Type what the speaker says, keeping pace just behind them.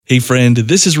Hey friend,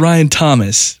 this is Ryan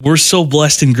Thomas. We're so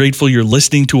blessed and grateful you're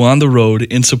listening to On the Road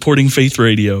and supporting Faith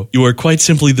Radio. You are quite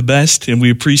simply the best, and we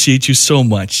appreciate you so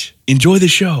much. Enjoy the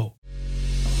show.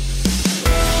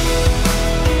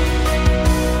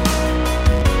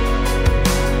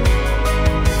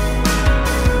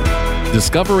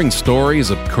 Discovering stories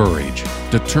of courage,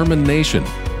 determination,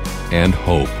 and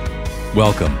hope.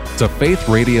 Welcome to Faith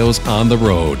Radio's On the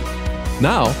Road.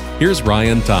 Now, here's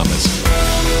Ryan Thomas.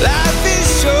 Life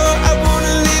is short, I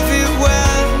wanna live it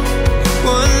well.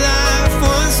 One life,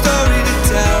 one story to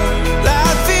tell.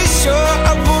 Life is short,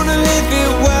 I wanna live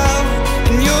it well.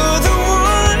 And you're the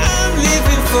one I'm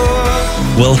living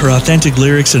for. Well, her authentic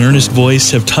lyrics and earnest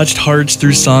voice have touched hearts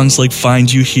through songs like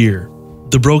Find You Here,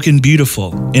 The Broken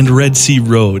Beautiful, and Red Sea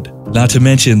Road. Not to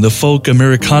mention the folk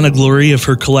Americana glory of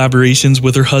her collaborations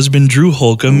with her husband Drew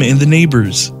Holcomb and the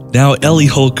Neighbors. Now Ellie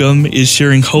Holcomb is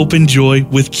sharing hope and joy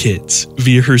with kids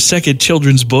via her second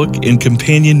children's book and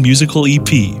companion musical EP.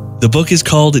 The book is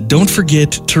called Don't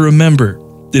Forget to Remember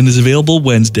and is available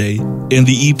Wednesday, and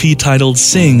the EP titled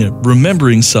Sing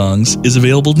Remembering Songs is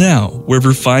available now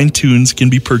wherever fine tunes can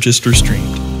be purchased or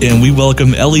streamed. And we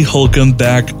welcome Ellie Holcomb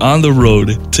back on the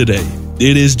road today.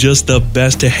 It is just the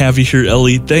best to have you here,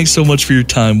 Ellie. Thanks so much for your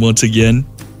time once again.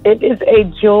 It is a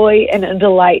joy and a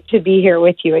delight to be here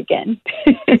with you again.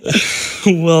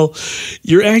 Well,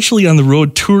 you're actually on the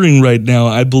road touring right now,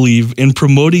 I believe, and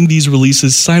promoting these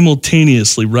releases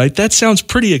simultaneously, right? That sounds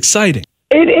pretty exciting.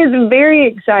 It is very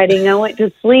exciting. I went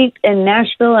to sleep in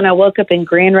Nashville and I woke up in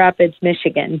Grand Rapids,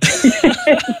 Michigan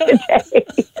today.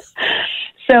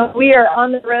 So we are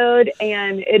on the road,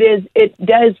 and it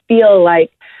does feel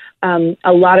like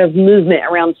a lot of movement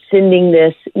around sending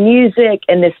this music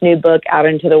and this new book out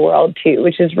into the world too,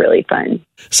 which is really fun.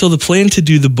 So the plan to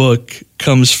do the book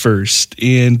comes first,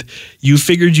 and you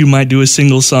figured you might do a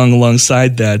single song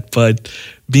alongside that, but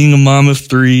being a mom of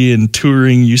three and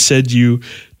touring, you said you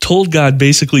told God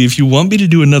basically, if you want me to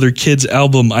do another kids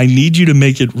album, I need you to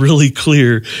make it really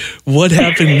clear. What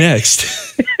happened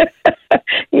next?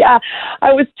 Yeah,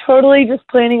 I was totally just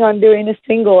planning on doing a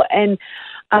single, and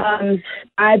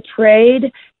I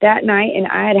prayed that night, and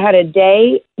I had a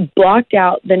day blocked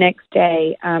out the next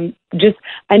day. I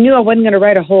knew I wasn't going to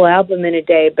write a whole album in a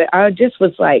day, but I just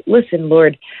was like, listen,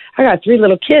 Lord, I got 3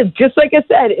 little kids, just like I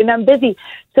said, and I'm busy.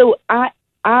 So I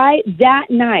that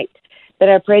night that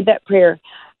I prayed that prayer,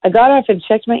 I got off and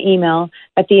checked my email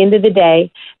at the end of the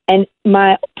day, and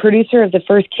my producer of the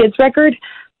first kids record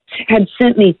had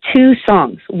sent me 2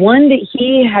 songs. One that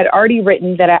he had already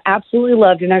written that I absolutely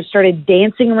loved, and I started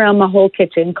dancing around my whole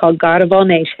kitchen, called God of All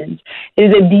Nations. It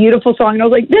is a beautiful song, and I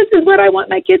was like, this is what I want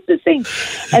my kids to sing.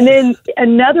 And then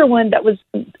another one that was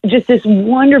just this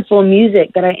wonderful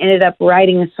music that I ended up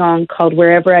writing a song called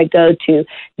Wherever I Go To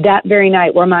that very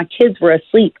night, where my kids were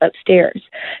asleep upstairs.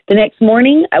 The next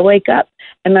morning, I wake up,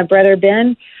 and my brother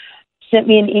Ben sent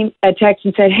me a text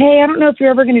and said, hey, I don't know if you're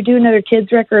ever going to do another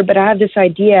kids record, but I have this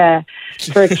idea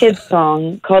for a kids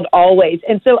song called Always.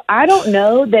 And so I don't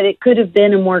know that it could have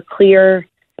been a more clear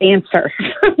answer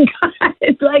from God.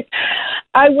 It's like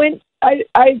I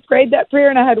prayed that prayer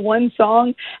and I had one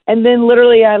song, and then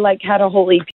literally I had a whole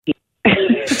EP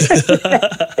the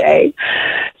next day.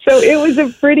 So it was a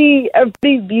pretty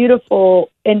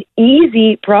beautiful and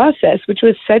easy process, which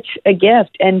was such a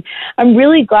gift. And I'm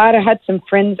really glad I had some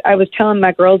friends. I was telling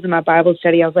my girls in my Bible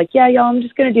study, I was like, yeah, y'all, I'm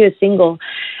just going to do a single.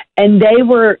 And they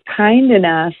were kind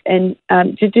enough and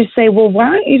to just say, well, why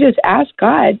don't you just ask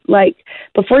God,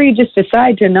 before you just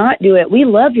decide to not do it? We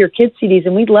love your kids' CDs,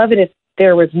 and we'd love it if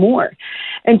there was more.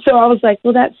 And so I was like,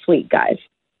 well, that's sweet, guys.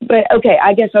 But okay,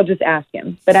 I guess I'll just ask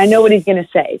him. But I know what he's going to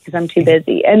say because I'm too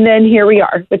busy. And then here we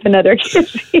are with another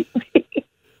kids CD.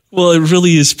 Well, it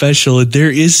really is special.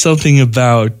 There is something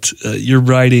about your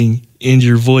writing and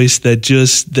your voice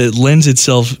that lends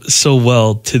itself so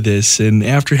well to this. And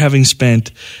after having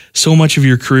spent so much of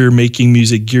your career making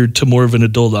music geared to more of an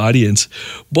adult audience,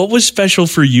 what was special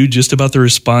for you just about the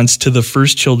response to the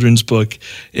first children's book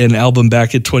and album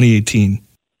back in 2018?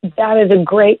 That is a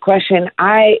great question.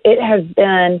 It has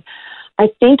been, I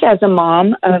think, as a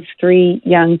mom of 3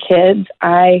 young kids,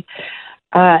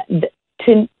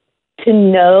 to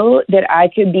know that I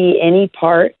could be any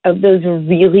part of those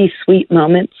really sweet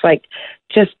moments, like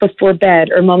just before bed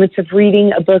or moments of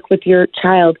reading a book with your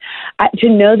child, to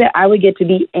know that I would get to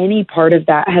be any part of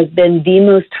that has been the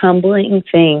most humbling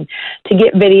thing. To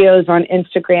get videos on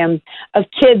Instagram of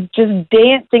kids just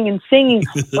dancing and singing,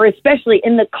 or especially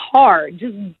in the car,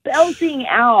 just belting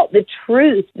out the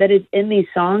truth that is in these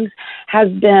songs, has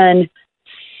been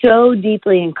so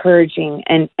deeply encouraging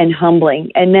and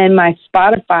humbling. And then my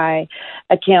Spotify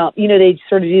account, they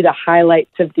sort of do the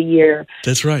highlights of the year.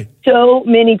 That's right. So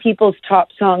many people's top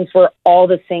songs were all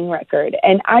the Sing record.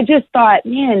 And I just thought,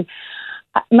 man,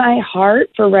 my heart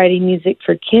for writing music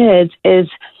for kids is,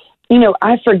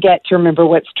 I forget to remember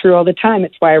what's true all the time.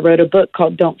 It's why I wrote a book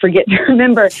called Don't Forget to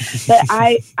Remember. But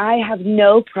I have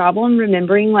no problem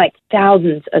remembering like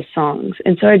thousands of songs.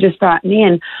 And so I just thought,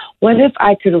 man, what if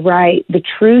I could write the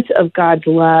truth of God's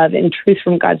love and truth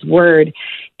from God's word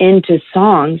into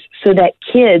songs so that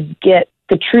kids get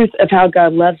the truth of how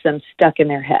God loves them stuck in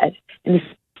their head, and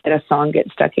that a song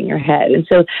gets stuck in your head. And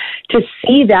so to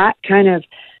see that kind of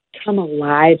come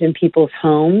alive in people's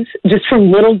homes, just from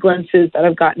little glimpses that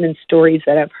I've gotten in stories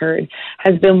that I've heard,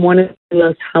 has been one of the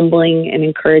most humbling and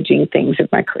encouraging things of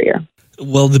my career.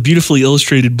 Well, the beautifully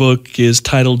illustrated book is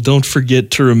titled Don't Forget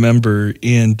to Remember,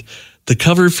 and the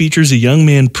cover features a young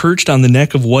man perched on the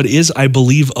neck of what is, I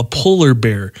believe, a polar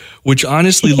bear, which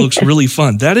honestly looks really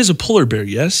fun. That is a polar bear,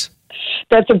 yes?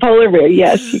 That's a polar bear,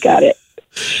 yes, you got it.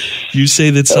 You say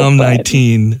that Psalm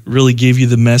 19 really gave you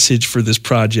the message for this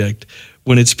project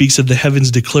when it speaks of the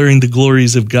heavens declaring the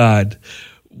glories of God.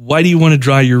 Why do you want to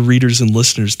draw your readers and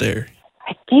listeners there?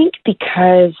 I think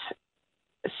because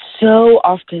so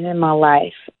often in my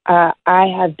life, I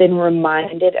have been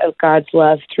reminded of God's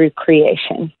love through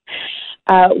creation.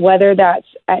 Whether that's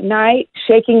at night,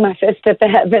 shaking my fist at the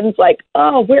heavens, like,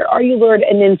 oh, where are you, Lord?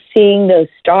 And then seeing those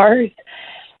stars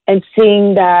and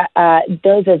seeing that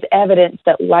those as evidence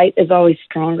that light is always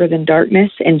stronger than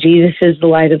darkness, and Jesus is the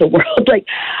light of the world.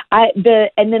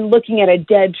 And then looking at a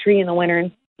dead tree in the winter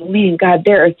and, man, God,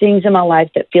 there are things in my life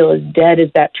that feel as dead as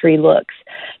that tree looks.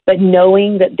 But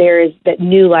knowing that that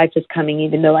new life is coming,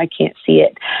 even though I can't see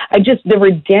it. The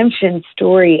redemption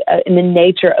story and the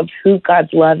nature of who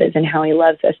God's love is and how he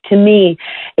loves us, to me,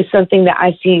 is something that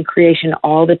I see in creation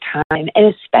all the time.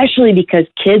 And especially because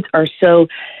kids are so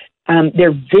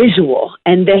they're visual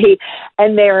and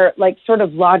they're like sort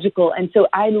of logical. And so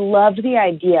I loved the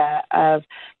idea of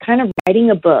kind of writing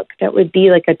a book that would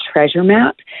be like a treasure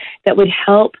map that would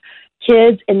help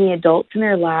kids and the adults in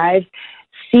their lives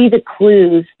see the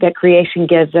clues that creation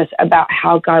gives us about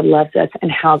how God loves us and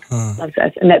how God loves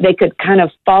us, and that they could kind of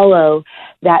follow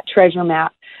that treasure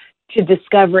map to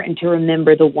discover and to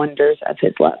remember the wonders of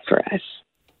his love for us.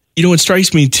 It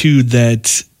strikes me too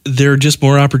that there are just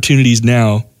more opportunities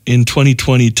now in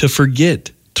 2020 to forget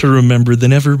to remember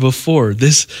than ever before.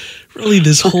 This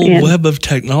whole web of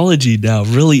technology now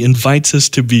really invites us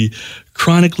to be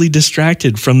chronically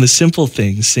distracted from the simple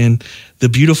things and the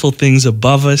beautiful things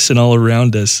above us and all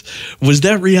around us. Was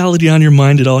that reality on your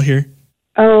mind at all here?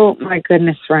 Oh, my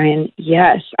goodness, Ryan.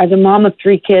 Yes. As a mom of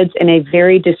 3 kids in a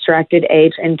very distracted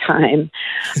age and time,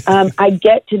 I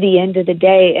get to the end of the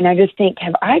day and I just think,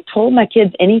 have I told my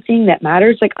kids anything that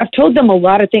matters? Like, I've told them a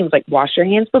lot of things, like wash your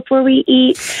hands before we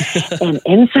eat and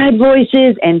inside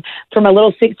voices, and for my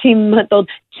little 16-month-old,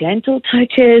 gentle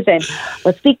touches, and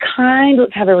let's be kind.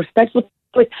 Let's have a respectful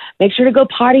make sure to go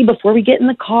potty before we get in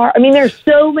the car. I mean, there's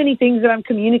so many things that I'm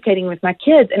communicating with my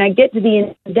kids, and I get to the end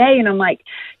of the day and I'm like,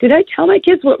 did I tell my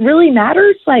kids what really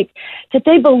matters? Like, that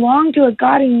they belong to a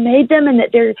God who made them and that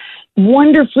they're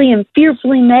wonderfully and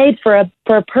fearfully made for a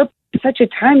purpose, such a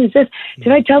time as this.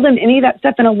 Did I tell them any of that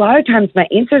stuff? And a lot of times my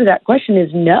answer to that question is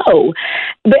no.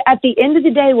 But at the end of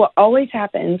the day, what always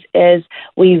happens is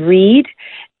we read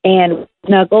and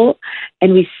snuggle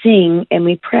and we sing and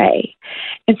we pray.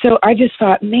 And so I just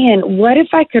thought, man, what if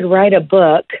I could write a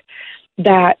book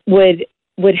that would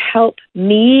help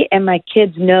me and my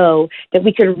kids know that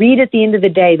we could read at the end of the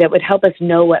day that would help us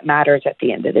know what matters at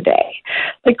the end of the day?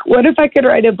 Like, what if I could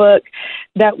write a book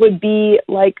that would be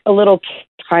like a little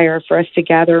campfire for us to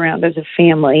gather around as a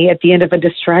family at the end of a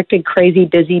distracted, crazy,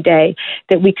 busy day,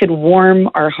 that we could warm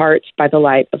our hearts by the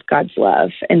light of God's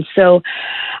love? And so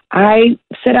I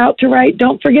set out to write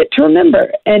Don't Forget to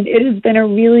Remember, and it has been a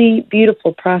really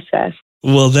beautiful process.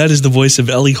 Well, that is the voice of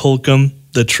Ellie Holcomb,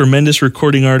 the tremendous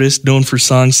recording artist known for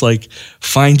songs like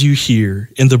Find You Here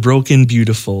and The Broken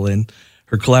Beautiful, and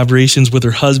her collaborations with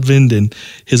her husband and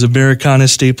his Americana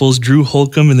staples, Drew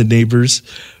Holcomb and the Neighbors.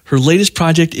 Her latest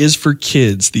project is for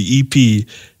kids. The EP,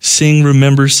 Sing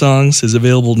Remember Songs, is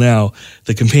available now.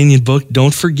 The companion book,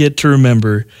 Don't Forget to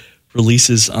Remember,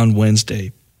 releases on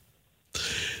Wednesday.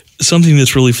 Something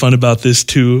that's really fun about this,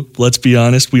 too, let's be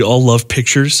honest, we all love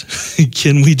pictures.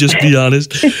 Can we just be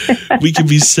honest? We can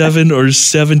be 7 or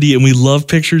 70 and we love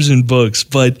pictures and books,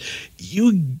 but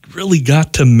you really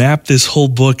got to map this whole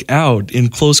book out in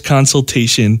close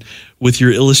consultation with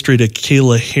your illustrator,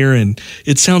 Kayla Heron.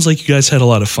 It sounds like you guys had a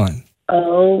lot of fun.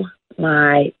 Oh,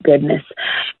 my goodness.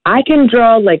 I can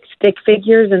draw like stick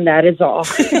figures, and that is all.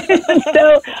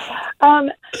 So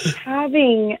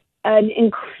having an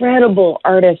incredible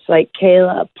artist like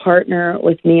Kayla partner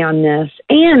with me on this,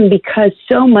 and because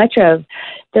so much of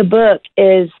the book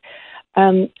is,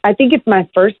 I think it's my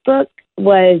first book,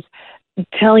 was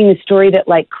telling the story that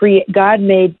like God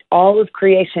made all of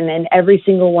creation and every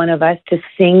single one of us to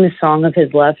sing the song of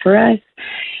his love for us.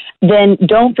 Then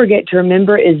don't forget to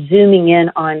remember is zooming in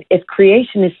on, if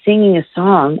creation is singing a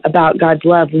song about God's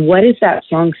love, what does that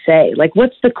song say? Like,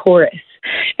 what's the chorus?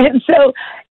 And so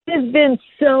it's been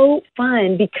so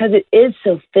fun because it is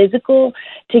so physical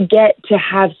to get to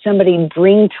have somebody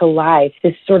bring to life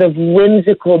this sort of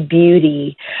whimsical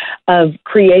beauty of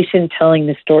creation telling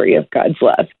the story of God's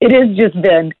love. It has just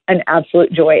been an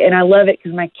absolute joy. And I love it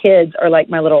because my kids are like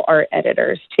my little art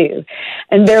editors too.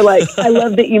 And they're like, I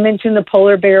love that you mentioned the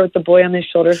polar bear with the boy on his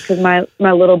shoulders, because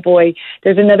my little boy,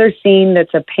 there's another scene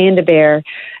that's a panda bear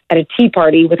at a tea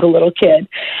party with a little kid.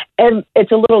 And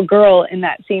it's a little girl in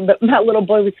that scene, but my little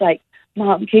boy was like,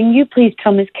 Mom, can you please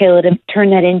tell Miss Kayla to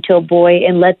turn that into a boy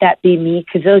and let that be me?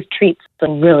 Because those treats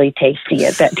are really tasty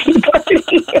at that tea party.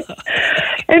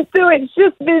 And so it's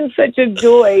just been such a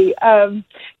joy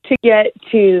to get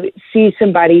to see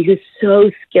somebody who's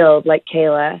so skilled like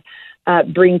Kayla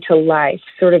bring to life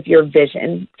sort of your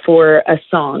vision for a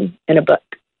song in a book.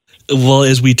 Well,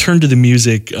 as we turn to the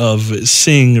music of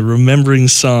Sing, Remembering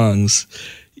Songs,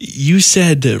 you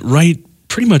said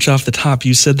pretty much off the top,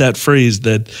 you said that phrase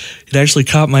that it actually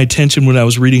caught my attention when I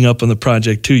was reading up on the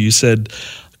project too. You said,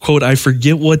 quote, I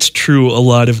forget what's true a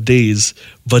lot of days,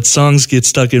 but songs get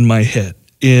stuck in my head.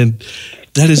 And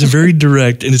that is a very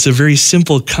direct and it's a very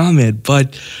simple comment,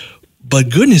 but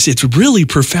goodness, it's really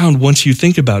profound once you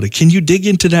think about it. Can you dig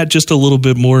into that just a little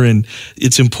bit more and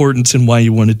its importance and why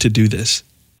you wanted to do this?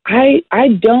 I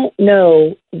don't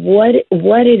know what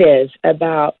it is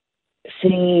about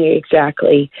singing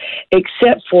exactly,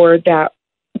 except for that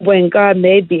when God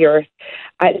made the earth,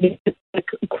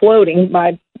 quoting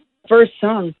my first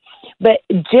song, but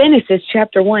Genesis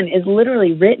chapter 1 is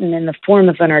literally written in the form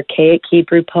of an archaic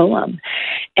Hebrew poem.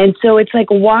 And so it's like,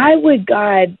 why would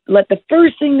God let the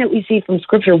first thing that we see from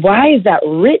Scripture, why is that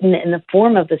written in the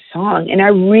form of the song? And I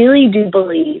really do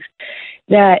believe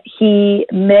that he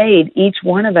made each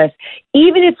one of us,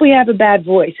 even if we have a bad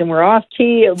voice and we're off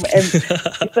key and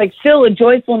it's like still a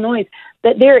joyful noise,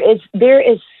 that there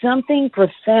is something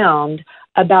profound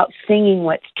about singing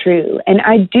what's true. And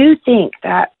I do think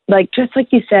that, like, just like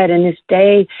you said, in this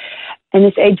day and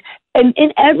this age, and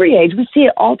in every age, we see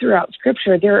it all throughout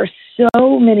Scripture, there are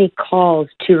so many calls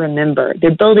to remember.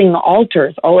 They're building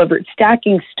altars all over,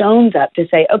 stacking stones up to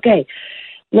say, okay,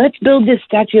 let's build this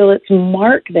statue. Let's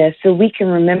mark this so we can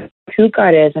remember who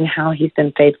God is and how he's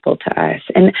been faithful to us.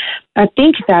 And I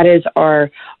think that is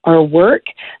our work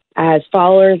as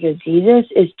followers of Jesus,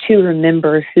 is to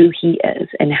remember who he is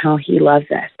and how he loves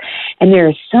us. And there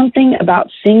is something about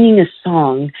singing a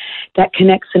song that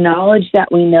connects the knowledge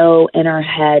that we know in our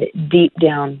head deep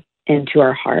down into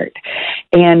our heart.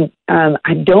 And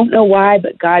I don't know why,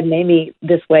 but God made me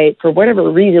this way. For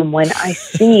whatever reason, when I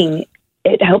sing,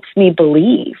 it helps me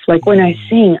believe. Like when I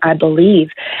sing, I believe.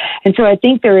 And so I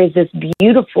think there is this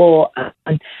beautiful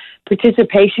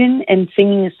participation in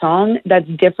singing a song that's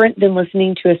different than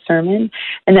listening to a sermon,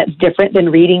 and that's different than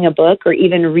reading a book or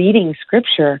even reading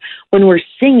scripture. When we're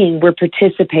singing, we're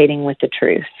participating with the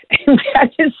truth. And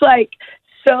that is like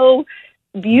so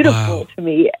beautiful to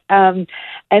me.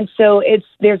 And so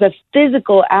there's a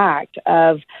physical act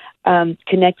of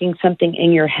connecting something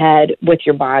in your head with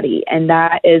your body. And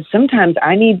that is, sometimes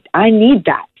I need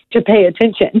that to pay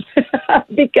attention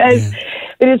because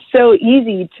it is so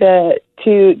easy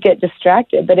to get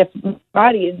distracted. But if my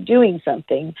body is doing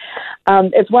something,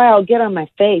 it's why I'll get on my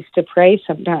face to pray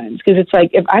sometimes, because it's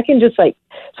like, if I can just like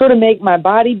sort of make my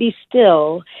body be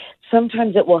still,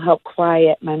 sometimes it will help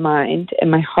quiet my mind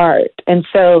and my heart. And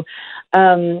so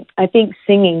I think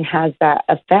singing has that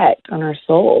effect on our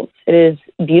souls. It is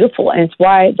beautiful. And it's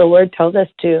why the Lord tells us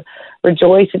to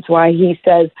rejoice. It's why he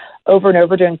says over and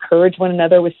over to encourage one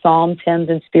another with psalms, hymns,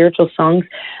 and spiritual songs.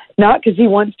 Not because he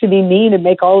wants to be mean and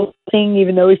make all sing,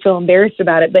 even though we feel embarrassed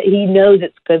about it, but he knows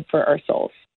it's good for our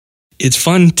souls. It's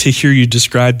fun to hear you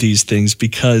describe these things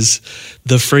because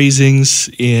the phrasings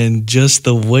and just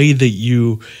the way that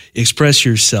you express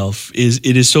yourself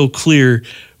is so clear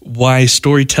why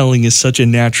storytelling is such a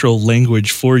natural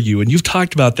language for you. And you've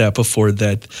talked about that before,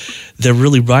 that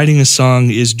really writing a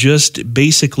song is just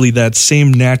basically that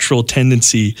same natural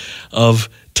tendency of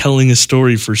telling a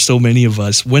story for so many of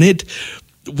us. When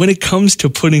it comes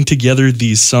to putting together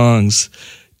these songs,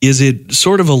 Is it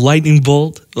sort of a lightning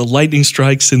bolt, the lightning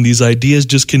strikes, and these ideas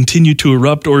just continue to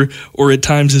erupt, or at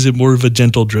times is it more of a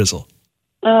gentle drizzle?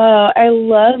 I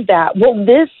love that. Well,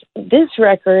 this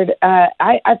record,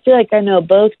 I feel like I know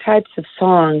both types of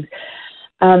songs.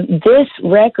 This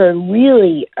record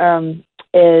really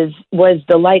was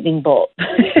the lightning bolt,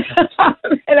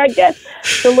 and I guess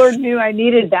the Lord knew I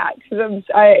needed that because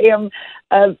I am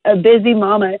a busy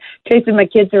mama chasing my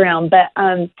kids around. But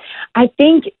I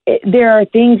think there are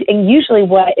things, and usually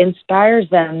what inspires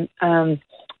them.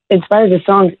 Inspires the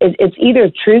songs, it's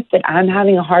either truth that I'm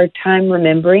having a hard time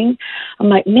remembering. I'm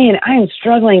like, man, I am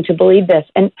struggling to believe this.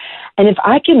 And if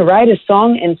I can write a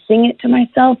song and sing it to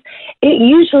myself, it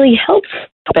usually helps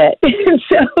a bit. And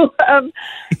so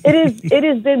it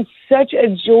has been such a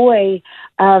joy.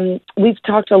 We've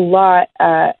talked a lot,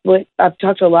 I've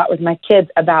talked a lot with my kids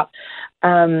about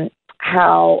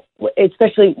how,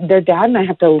 especially their dad and I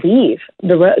have to leave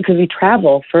the road because we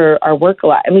travel for our work a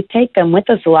lot, and we take them with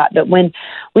us a lot. But when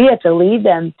we have to leave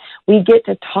them, we get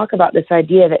to talk about this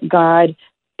idea that God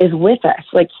is with us.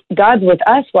 Like, God's with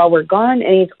us while we're gone,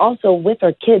 and He's also with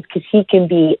our kids because He can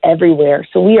be everywhere.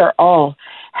 So we are all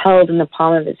held in the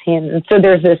palm of His hand. And so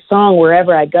there's this song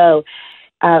wherever I go.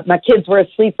 My kids were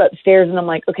asleep upstairs, and I'm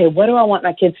like, okay, what do I want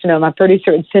my kids to know? My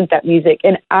producer had sent that music,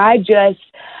 and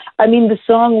the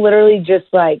song literally just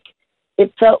like,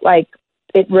 it felt like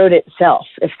it wrote itself,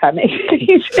 if that makes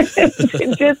any sense.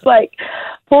 It just like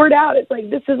poured out. It's like,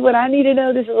 this is what I need to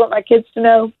know. This is what my kids to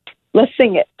know. Let's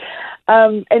sing it.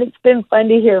 And it's been fun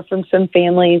to hear from some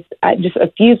families. Just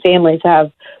a few families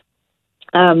have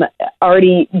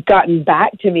already gotten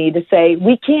back to me to say,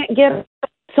 we can't get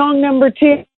song number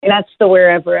 2. And that's the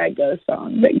Wherever I Go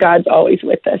song, that God's always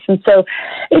with us. And so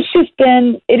it's just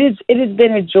been, it has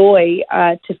been a joy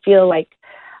to feel like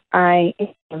I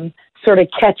am sort of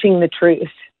catching the truth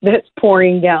that's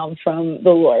pouring down from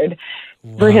the Lord.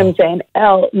 Wow. For Him saying,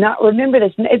 remember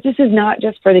this. This is not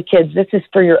just for the kids. This is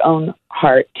for your own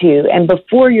heart too. And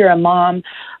before you're a mom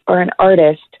or an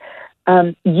artist,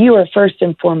 you are first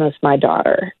and foremost my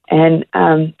daughter. And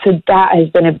so that has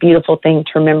been a beautiful thing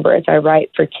to remember as I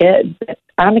write for kids.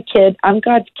 I'm a kid. I'm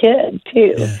God's kid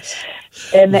too. Yes.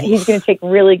 And that He's going to take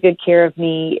really good care of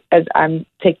me as I'm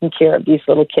taking care of these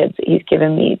little kids that He's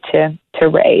given me to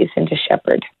raise and to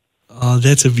shepherd. Oh,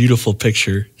 that's a beautiful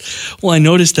picture. Well, I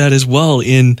noticed that as well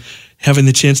in having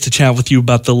the chance to chat with you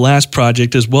about the last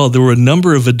project as well. There were a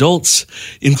number of adults,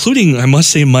 including, I must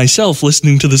say, myself,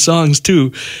 listening to the songs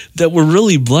too, that were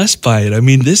really blessed by it. I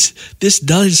mean, this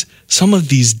does some of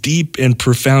these deep and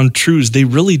profound truths. They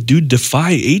really do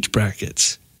defy age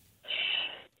brackets.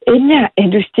 Isn't that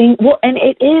interesting? Well, and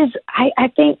it is, I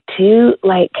think too,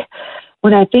 like,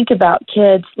 when I think about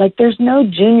kids, like, there's no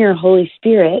junior Holy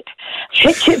Spirit.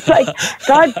 It's like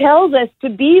God tells us to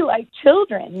be like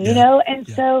children, you know? And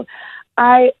so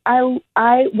I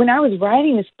when I was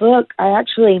writing this book, I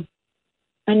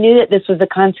knew that this was a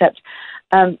concept.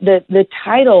 The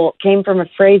title came from a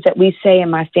phrase that we say in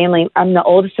my family. I'm the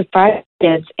oldest of 5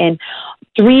 kids, and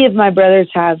 3 of my brothers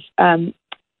have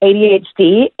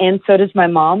ADHD, and so does my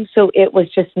mom. So it was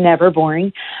just never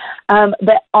boring.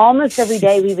 But almost every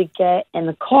day we would get in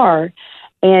the car,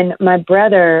 and my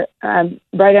brother,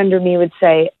 right under me, would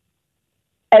say,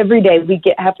 every day we'd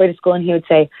get halfway to school, and he would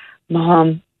say,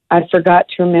 "Mom, I forgot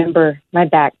to remember my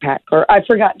backpack," or "I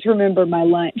forgot to remember my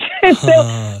lunch." And so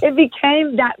it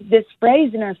became this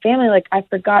phrase in our family, like, I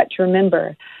forgot to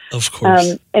remember. Of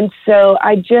course. And so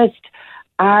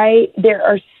there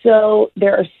are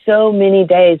so many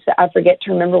days that I forget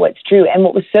to remember what's true. And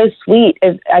what was so sweet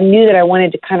is I knew that I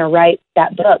wanted to kind of write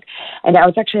that book. And I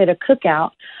was actually at a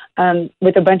cookout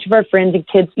with a bunch of our friends and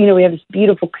kids. You know, we have this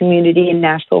beautiful community in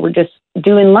Nashville. We're just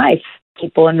doing life,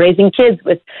 people, and raising kids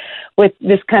with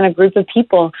this kind of group of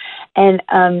people. And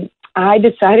I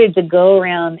decided to go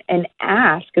around and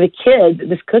ask the kids at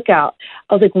this cookout.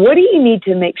 I was like, what do you need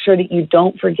to make sure that you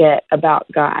don't forget about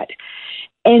God?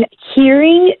 And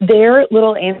hearing their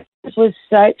little answers was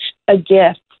such a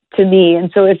gift to me. And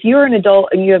so if you're an adult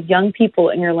and you have young people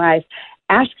in your life,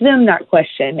 ask them that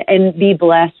question and be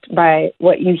blessed by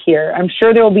what you hear. I'm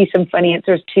sure there will be some funny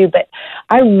answers too, but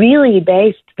I really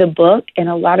based the book and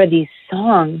a lot of these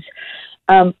songs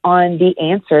on the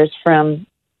answers from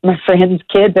my friends'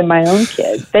 kids and my own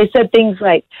kids. They said things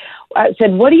like, I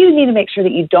said, what do you need to make sure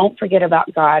that you don't forget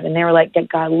about God? And they were like, that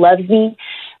God loves me,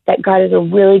 that God is a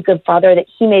really good father, that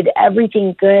He made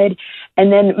everything good.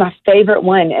 And then my favorite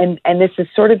one, and this is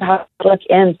sort of how the book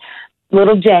ends,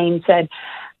 little Jane said,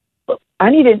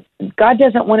 God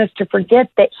doesn't want us to forget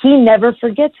that He never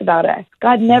forgets about us.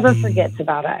 God never forgets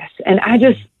about us. And I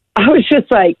was just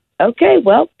like, okay,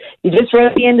 well, you just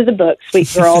wrote the end of the book,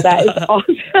 sweet girl. That is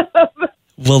awesome.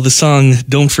 Well, the song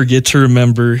Don't Forget to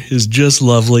Remember is just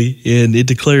lovely, and it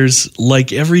declares,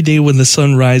 like every day when the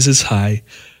sun rises high,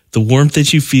 the warmth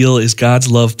that you feel is God's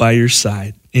love by your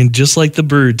side. And just like the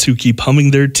birds who keep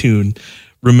humming their tune,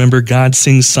 remember God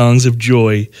sings songs of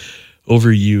joy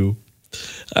over you.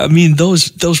 I mean,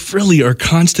 those really are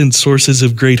constant sources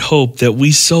of great hope that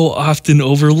we so often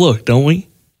overlook, don't we?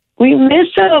 We miss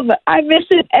them. I miss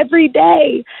it every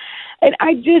day. And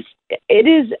I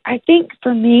think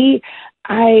for me,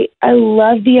 I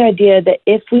love the idea that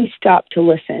if we stop to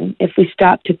listen, if we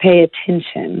stop to pay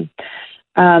attention,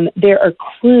 there are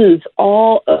clues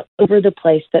all over the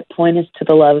place that point us to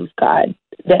the love of God.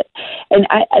 That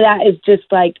is just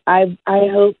like, I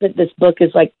hope that this book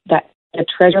is like that, a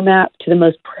treasure map to the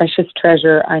most precious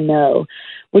treasure I know,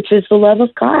 which is the love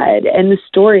of God and the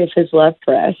story of his love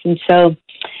for us. And so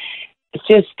it's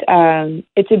just,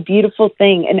 it's a beautiful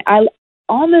thing. And I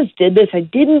almost did this. I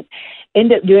didn't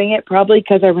end up doing it probably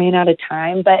because I ran out of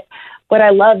time. But what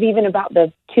I love even about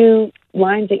the 2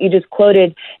 lines that you just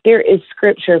quoted, there is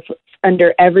scripture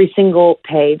under every single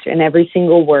page and every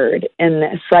single word in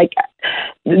this. Like,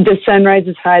 the sun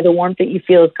rises high, the warmth that you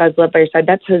feel is God's love by your side.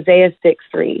 That's Hosea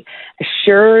 6:3.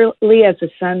 Surely as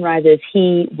the sun rises,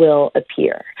 he will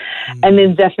appear. And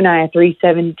then Zephaniah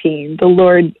 3:17, the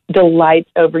Lord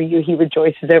delights over you, he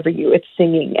rejoices over you. It's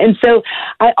singing. And so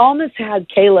I almost had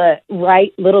Kayla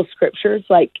write little scriptures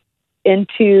like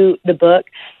into the book.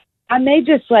 I may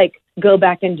just like go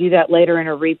back and do that later in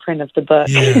a reprint of the book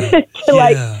to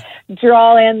like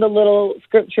draw in the little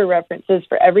scripture references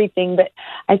for everything. But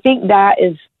I think that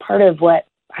is part of what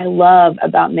I love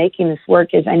about making this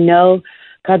work is I know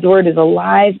God's word is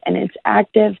alive and it's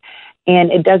active and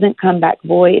it doesn't come back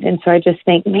void. And so I just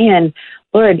think, man,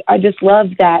 Lord, I just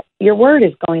love that your word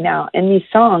is going out in these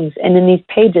songs and in these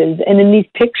pages and in these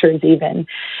pictures even.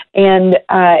 And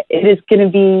it is going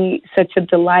to be such a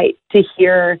delight to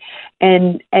hear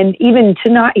and even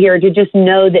to not hear, to just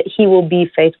know that he will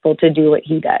be faithful to do what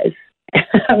he does,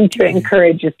 to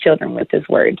encourage his children with his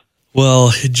word.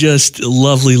 Well, just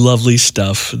lovely, lovely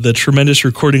stuff. The tremendous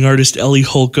recording artist Ellie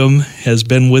Holcomb has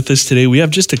been with us today. We have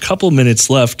just a couple minutes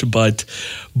left, but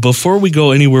before we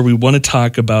go anywhere, we want to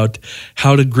talk about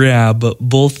how to grab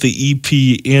both the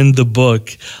EP and the book.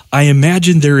 I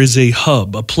imagine there is a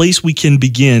hub, a place we can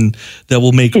begin that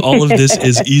will make all of this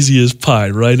as easy as pie,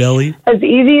 right, Ellie? As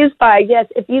easy as pie, yes.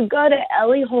 If you go to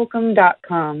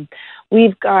ellieholcomb.com,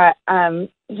 we've got,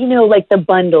 like the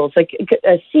bundles, like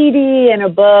a CD and a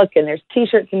book, and there's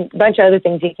T-shirts and a bunch of other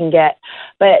things you can get.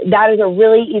 But that is a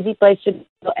really easy place to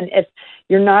go. And if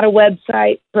you're not a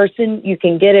website person, you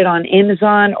can get it on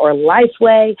Amazon or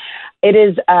Lifeway.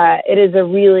 It's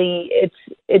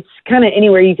kind of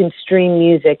anywhere you can stream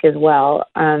music as well.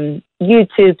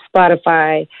 YouTube,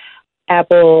 Spotify,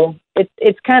 Apple.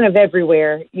 It's kind of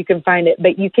everywhere you can find it,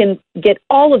 but you can get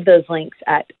all of those links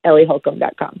at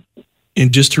ellieholcomb.com.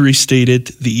 And just to restate it,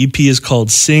 the EP is called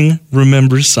Sing,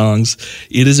 Remember Songs.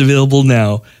 It is available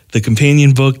now. The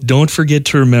companion book, Don't Forget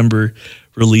to Remember,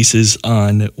 releases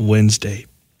on Wednesday.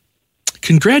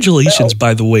 Congratulations,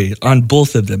 by the way, on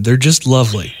both of them. They're just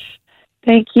lovely.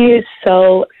 Thank you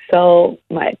so, so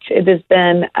much. It has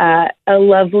been a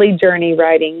lovely journey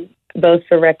writing both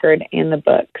the record and the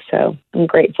book, so I'm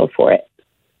grateful for it.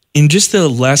 In just the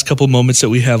last couple moments that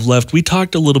we have left, we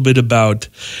talked a little bit about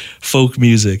folk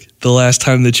music the last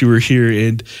time that you were here,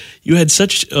 and you had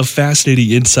such a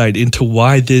fascinating insight into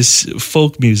why this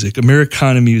folk music,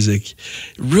 Americana music,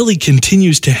 really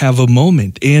continues to have a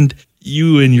moment. And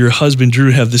you and your husband,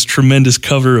 Drew, have this tremendous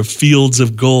cover of Fields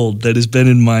of Gold that has been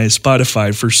in my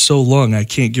Spotify for so long, I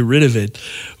can't get rid of it.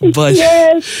 But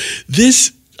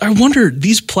yes. I wonder,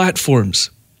 these platforms,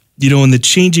 in the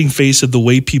changing face of the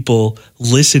way people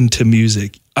listen to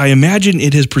music, I imagine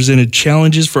it has presented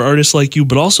challenges for artists like you,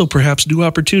 but also perhaps new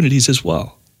opportunities as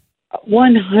well.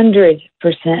 100%.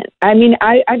 I mean,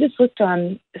 I just looked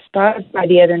on Spotify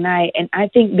the other night, and I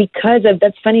think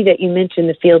that's funny that you mentioned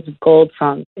the Fields of Gold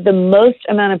song. The most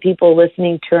amount of people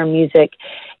listening to our music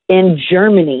in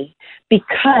Germany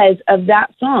because of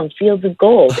that song, Fields of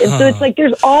Gold. And so it's like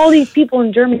there's all these people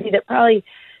in Germany that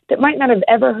might not have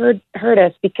ever heard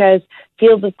us because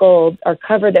Fields of Gold, our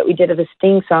cover that we did of a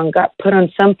Sting song, got put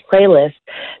on some playlist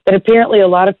that apparently a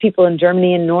lot of people in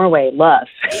Germany and Norway love.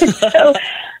 So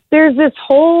there's this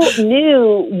whole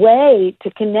new way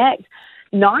to connect,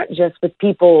 not just with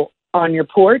people on your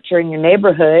porch or in your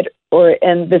neighborhood or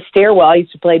in the stairwell. I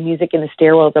used to play music in the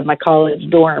stairwells of my college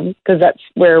dorm because that's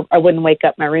where I wouldn't wake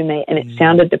up my roommate, and it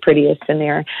sounded the prettiest in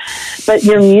there. But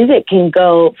your music can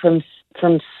go from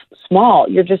small,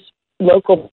 you're just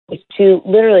local to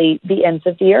literally the ends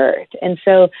of the earth. And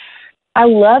so I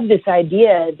love this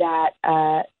idea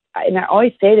that, and I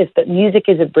always say this, but music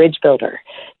is a bridge builder.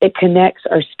 It connects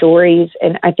our stories.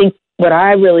 And I think what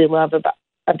I really love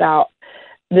about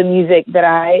the music that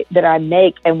I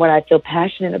make and what I feel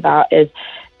passionate about is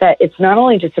that it's not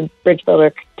only just a bridge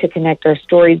builder to connect our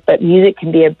stories, but music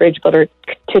can be a bridge builder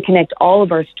to connect all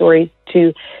of our stories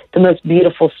to the most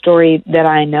beautiful story that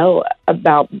I know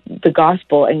about the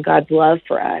gospel and God's love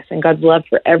for us and God's love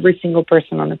for every single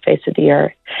person on the face of the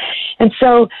earth. And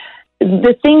so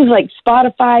the things like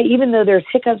Spotify, even though there's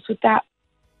hiccups with that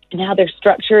and how they're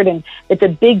structured, and it's a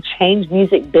big change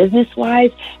music business-wise,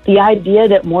 the idea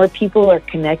that more people are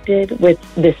connected with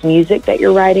this music that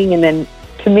you're writing, and then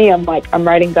to me, I'm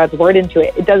writing God's word into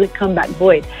it. It doesn't come back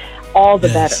void. All the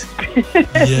better.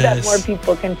 That more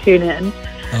people can tune in.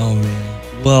 Oh,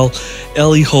 man. Well,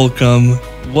 Ellie Holcomb,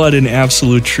 what an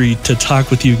absolute treat to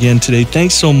talk with you again today.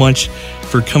 Thanks so much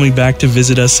for coming back to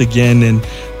visit us again, and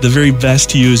the very best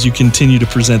to you as you continue to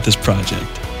present this project.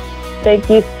 Thank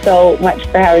you so much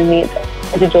for having me.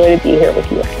 It's a joy to be here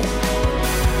with you.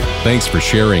 Thanks for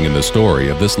sharing in the story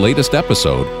of this latest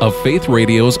episode of Faith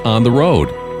Radio's On the Road.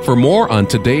 For more on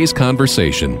today's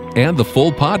conversation and the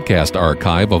full podcast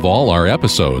archive of all our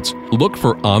episodes, look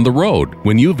for On the Road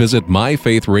when you visit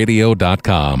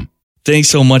myfaithradio.com. Thanks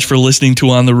so much for listening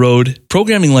to On the Road.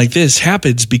 Programming like this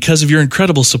happens because of your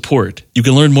incredible support. You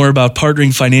can learn more about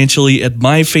partnering financially at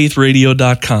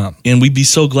myfaithradio.com. And we'd be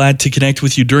so glad to connect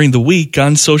with you during the week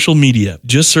on social media.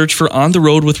 Just search for On the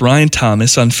Road with Ryan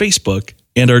Thomas on Facebook.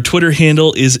 And our Twitter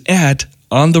handle is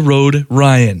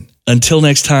 @OnTheRoadRyan. Until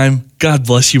next time, God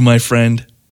bless you, my friend.